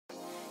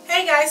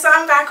Hey guys, so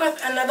I'm back with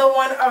another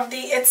one of the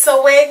It's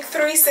a Wig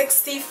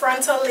 360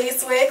 frontal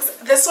lace wigs.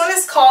 This one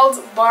is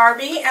called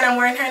Barbie and I'm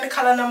wearing her in the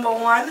color number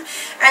 1.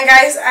 And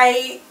guys,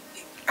 I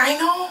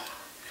know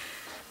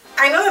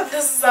that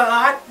this is a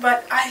lot,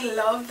 but I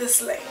love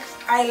this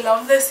length. I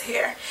love this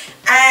hair.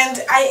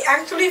 And I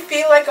actually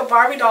feel like a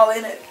Barbie doll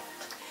in it.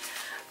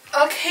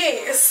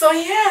 Okay, so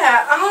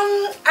yeah,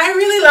 I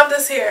really love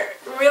this hair.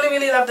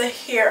 Really love the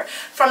hair,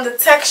 from the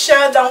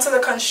texture down to the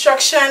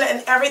construction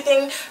and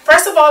everything.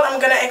 First of all,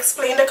 I'm gonna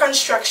explain the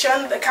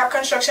construction, the cap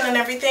construction and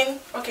everything.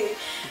 Okay,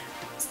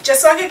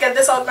 just so I can get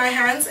this out of my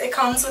hands, it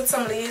comes with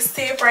some lace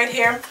tape right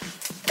here.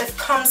 It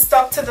comes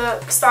stuck to the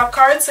stock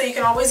card, so you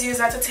can always use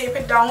that to tape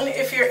it down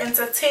if you're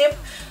into tape,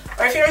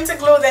 or if you're into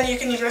glue, then you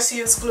can just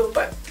use glue,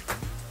 but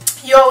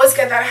you always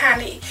get that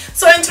handy.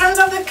 So in terms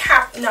of the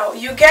cap, now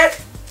you get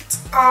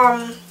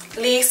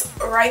lace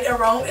right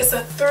around. It's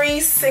a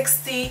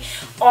 360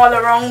 all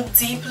around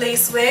deep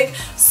lace wig,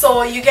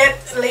 so you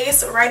get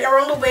lace right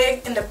around the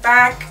wig, in the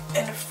back,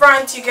 in the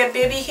front. You get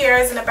baby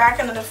hairs in the back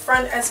and in the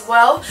front as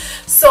well.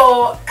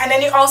 So, and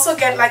then you also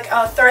get like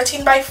a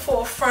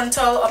 13x4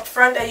 frontal up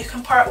front that you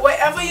can part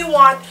wherever you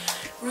want.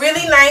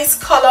 Really nice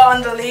color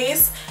on the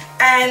lace,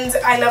 and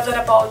I love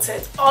that about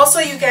it. Also,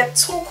 you get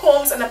 2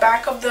 combs in the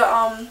back of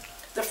the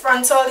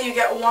frontal. You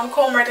get 1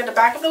 comb right at the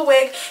back of the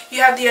wig.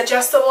 You have the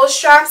adjustable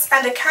straps,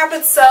 and the cap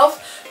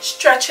itself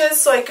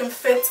stretches so it can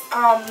fit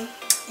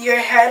your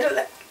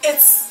head.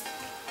 It's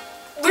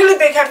really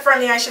big head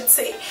friendly, I should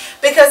say,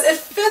 because it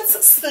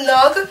fits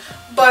snug,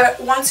 but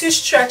once you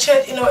stretch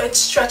it, you know, it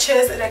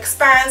stretches, it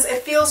expands,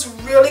 it feels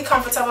really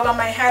comfortable on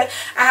my head.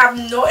 I have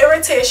no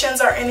irritations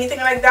or anything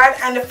like that,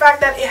 and the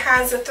fact that it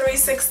has a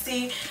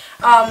 360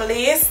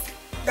 lace,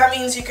 that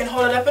means you can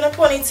hold it up in a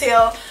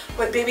ponytail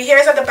with baby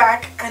hairs at the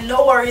back and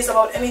no worries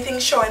about anything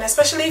showing,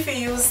 especially if you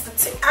use the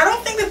tape. I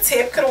don't think the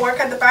tape could work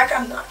at the back.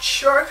 I'm not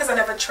sure because I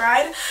never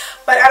tried,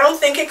 but I don't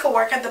think it could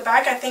work at the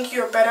back. I think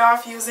you're better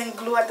off using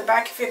glue at the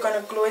back if you're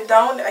going to glue it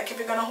down, like if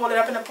you're going to hold it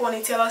up in a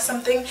ponytail or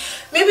something.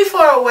 Maybe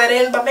for a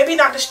wedding, but maybe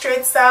not the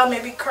straight style,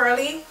 maybe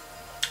curly.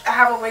 I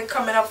have a wig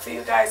coming up for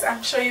you guys.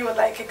 I'm sure you would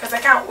like it because I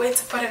can't wait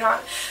to put it on.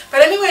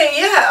 But anyway,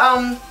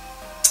 yeah,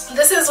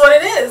 this is what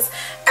it is,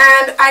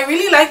 and I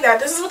really like that.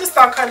 This is what the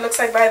stock card looks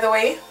like, by the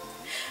way.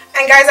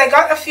 And guys, I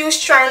got a few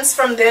strands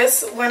from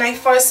this when I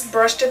first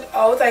brushed it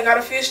out. I got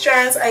a few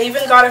strands. I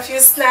even got a few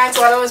snags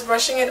while I was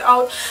brushing it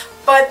out,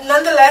 but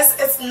nonetheless,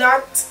 it's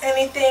not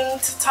anything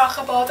to talk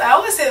about. I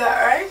always say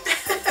that, right?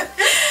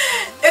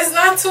 It's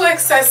not too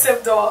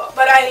excessive though,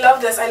 but I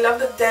love this. I love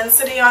the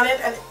density on it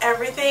and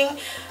everything.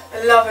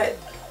 Love it,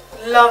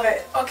 love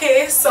it.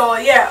 Okay, so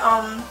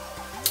yeah,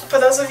 for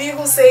those of you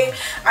who say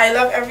I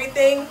love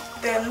everything,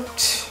 then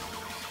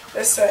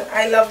listen,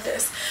 I love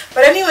this.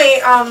 But anyway,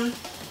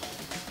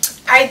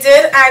 I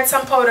did add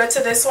some powder to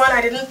this one.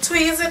 I didn't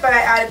tweeze it, but I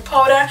added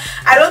powder.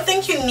 I don't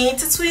think you need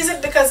to tweeze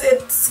it because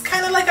it's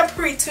kind of like a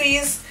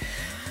pre-tweeze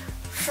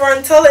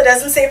frontal. It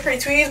doesn't say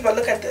pre-tweeze, but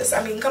look at this.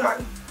 I mean, come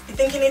on. You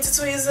think you need to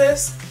tweeze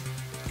this?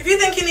 If you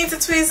think you need to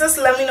tweeze this,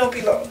 let me know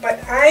below.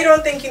 But I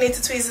don't think you need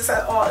to tweeze this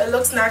at all. It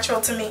looks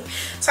natural to me.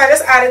 So I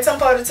just added some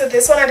powder to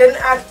this one. I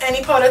didn't add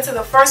any powder to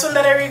the first one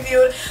that I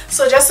reviewed.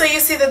 So just so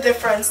you see the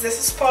difference, this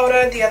is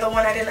powder. The other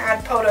one I didn't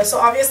add powder. So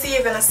obviously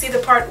you're gonna see the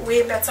part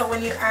way better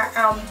when you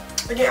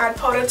add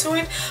powder to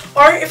it.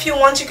 Or if you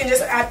want, you can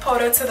just add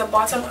powder to the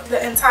bottom of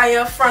the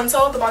entire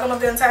frontal, the bottom of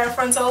the entire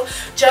frontal,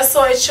 just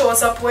so it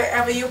shows up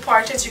wherever you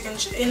part it. You can,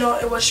 you know,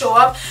 it will show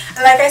up.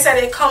 And like I said,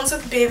 it comes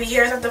with baby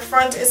hairs at the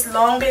front. It's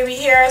long baby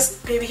hairs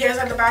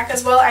at the back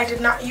as well. I did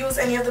not use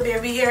any of the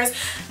baby hairs.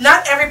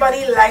 Not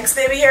everybody likes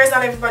baby hairs,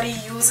 not everybody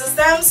uses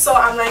them, so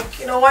I'm like,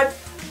 you know what,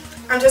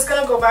 I'm just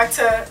gonna go back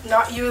to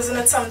not using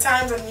it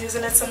sometimes and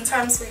using it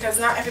sometimes, because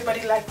not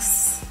everybody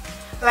likes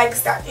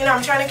that, you know.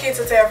 I'm trying to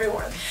cater to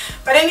everyone.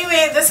 But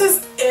anyway, this is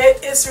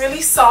it. It's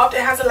really soft.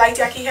 It has a light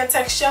yaki hair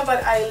texture,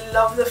 but I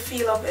love the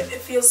feel of it.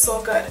 It feels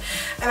so good,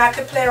 and I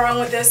could play around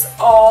with this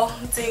all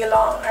day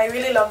long. I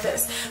really love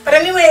this. But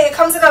anyway, it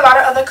comes in a lot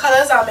of other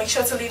colors. I'll make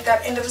sure to leave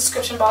that in the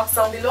description box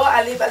down below.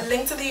 I'll leave a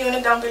link to the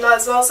unit down below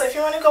as well, so if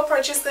you want to go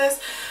purchase this,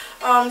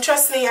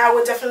 trust me, I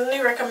would definitely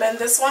recommend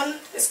this one.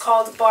 It's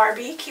called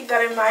Barbie. Keep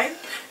that in mind.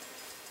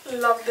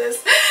 Love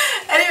this.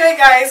 Anyway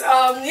guys,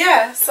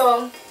 yeah,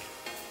 so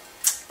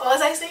what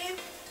was I saying?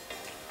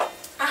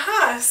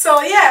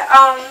 So yeah,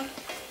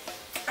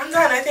 I'm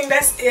done. I think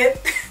that's it.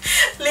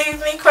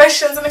 Leave me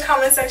questions in the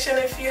comment section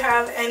if you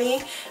have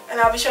any, and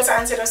I'll be sure to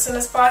answer it as soon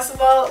as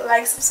possible.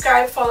 Like,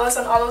 subscribe, follow us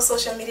on all our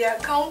social media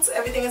accounts.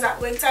 Everything is at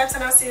WigTypes,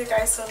 and I'll see you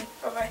guys soon.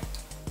 Bye bye.